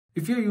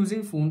If you're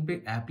using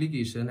PhonePe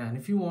application and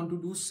if you want to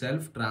do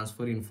self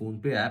transfer in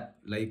PhonePe app,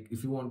 like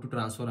if you want to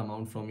transfer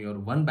amount from your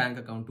one bank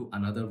account to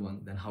another one,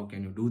 then how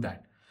can you do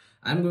that?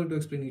 I'm going to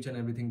explain each and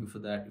everything.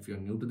 Before that, if you're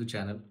new to the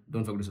channel,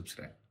 don't forget to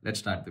subscribe. Let's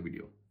start the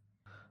video.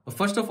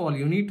 First of all,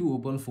 you need to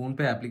open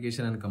PhonePe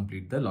application and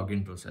complete the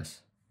login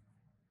process.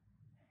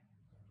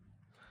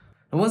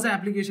 Now, once the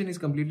application is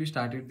completely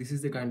started, this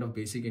is the kind of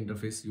basic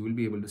interface you will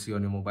be able to see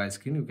on your mobile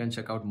screen. You can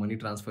check out money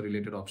transfer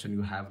related option.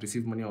 You have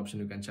receive money option.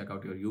 You can check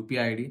out your UPI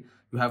ID.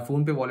 You have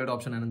PhonePe wallet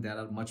option, and there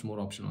are much more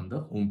options on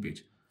the home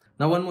page.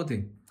 Now, one more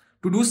thing.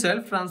 To do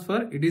self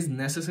transfer, it is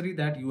necessary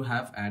that you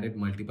have added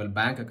multiple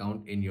bank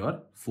account in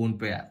your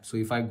PhonePe app. So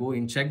if I go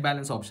in check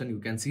balance option, you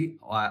can see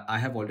I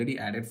have already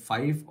added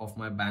 5 of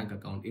my bank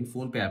account in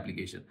PhonePe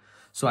application.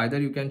 So either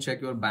you can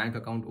check your bank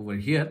account over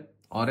here,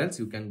 or else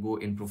you can go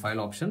in profile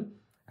option.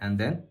 And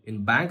then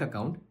in bank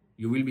account,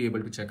 you will be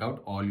able to check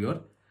out all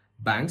your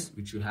banks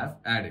which you have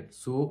added.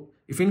 So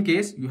if in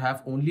case you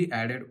have only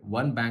added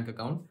one bank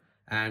account,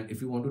 and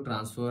if you want to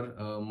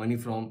transfer money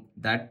from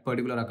that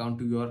particular account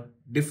to your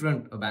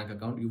different bank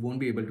account, you won't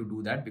be able to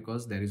do that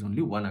because there is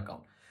only one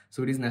account.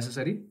 So it is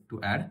necessary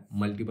to add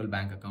multiple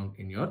bank account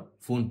in your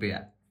PhonePe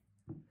app.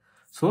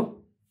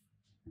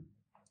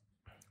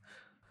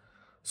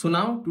 So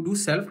now to do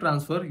self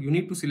transfer, you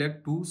need to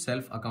select to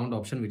self account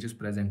option which is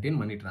present in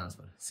money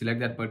transfer. Select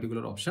that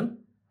particular option.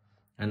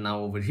 And now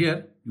over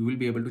here, you will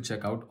be able to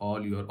check out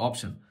all your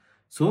option.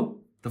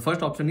 So the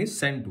first option is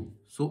send to.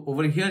 So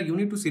over here, you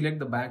need to select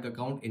the bank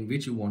account in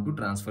which you want to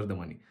transfer the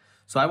money.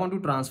 So I want to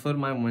transfer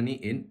my money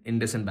in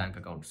IndusInd bank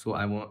account. So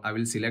I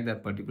will select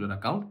that particular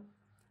account.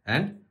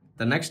 And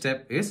the next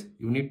step is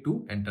you need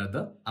to enter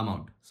the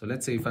amount. So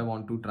let's say if I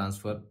want to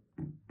transfer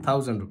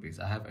 1000 rupees,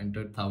 I have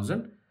entered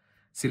 1000.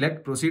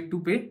 Select proceed to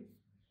pay,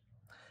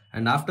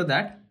 and after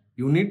that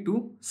you need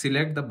to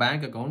select the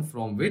bank account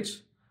from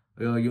which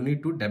you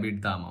need to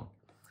debit the amount.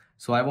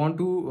 So I want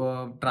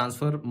to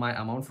transfer my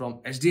amount from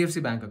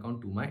HDFC bank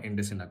account to my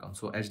IndusInd account.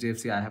 So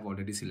HDFC I have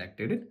already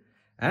selected it,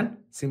 and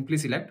simply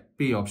select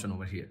pay option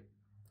over here.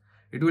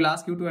 It will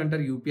ask you to enter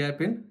UPI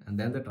pin, and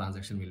then the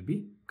transaction will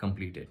be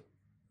completed.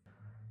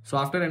 So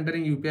after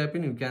entering UPI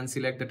pin, you can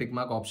select the tick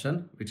mark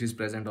option which is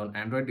present on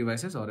Android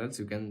devices, or else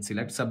you can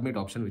select submit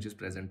option which is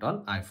present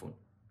on iPhone.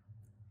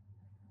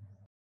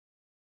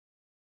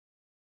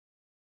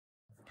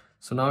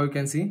 So now you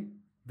can see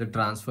the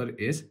transfer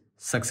is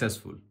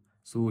successful.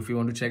 So if you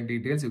want to check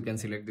details, you can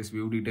select this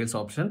view details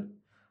option,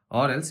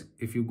 or else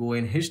if you go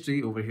in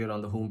history over here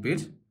on the home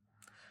page,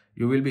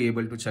 you will be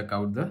able to check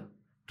out the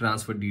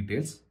transfer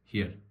details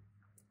here.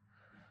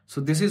 So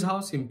this is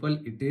how simple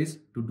it is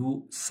to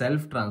do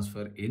self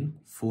transfer in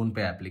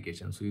PhonePe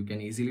application. So you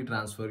can easily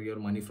transfer your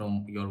money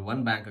from your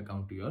one bank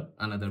account to your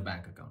another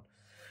bank account.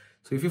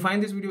 So if you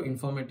find this video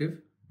informative,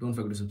 don't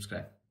forget to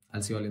subscribe.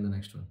 I'll see you all in the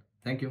next one.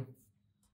 Thank you.